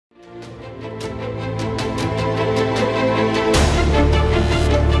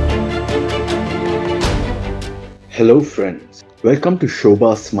Hello friends, welcome to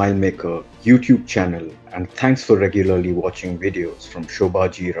Shobha Smilemaker YouTube channel and thanks for regularly watching videos from Shobha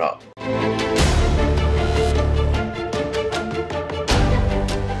Ji Rao.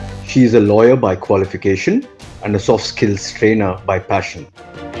 She is a lawyer by qualification and a soft skills trainer by passion.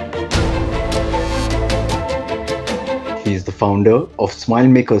 She is the founder of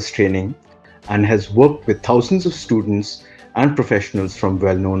Smilemakers Training and has worked with thousands of students and professionals from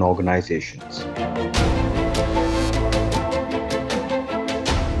well-known organizations.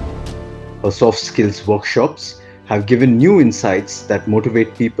 Her soft skills workshops have given new insights that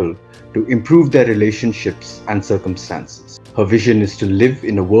motivate people to improve their relationships and circumstances. Her vision is to live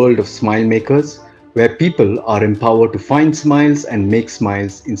in a world of smile makers where people are empowered to find smiles and make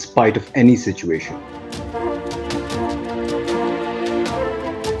smiles in spite of any situation.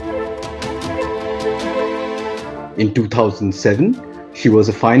 In 2007, she was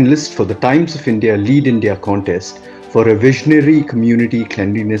a finalist for the Times of India Lead India contest for her visionary community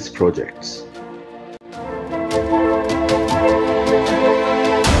cleanliness projects.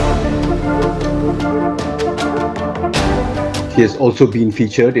 She has also been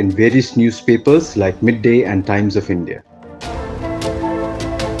featured in various newspapers like Midday and Times of India.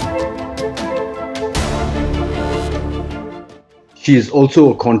 She is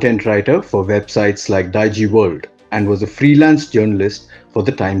also a content writer for websites like Digi World and was a freelance journalist for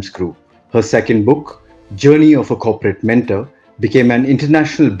the Times Group. Her second book, Journey of a Corporate Mentor, became an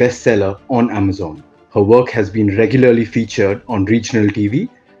international bestseller on Amazon. Her work has been regularly featured on regional TV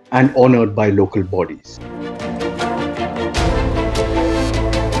and honored by local bodies.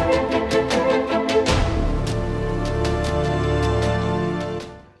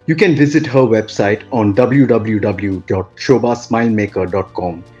 You can visit her website on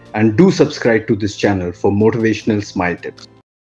www.shobhasmilemaker.com and do subscribe to this channel for motivational smile tips.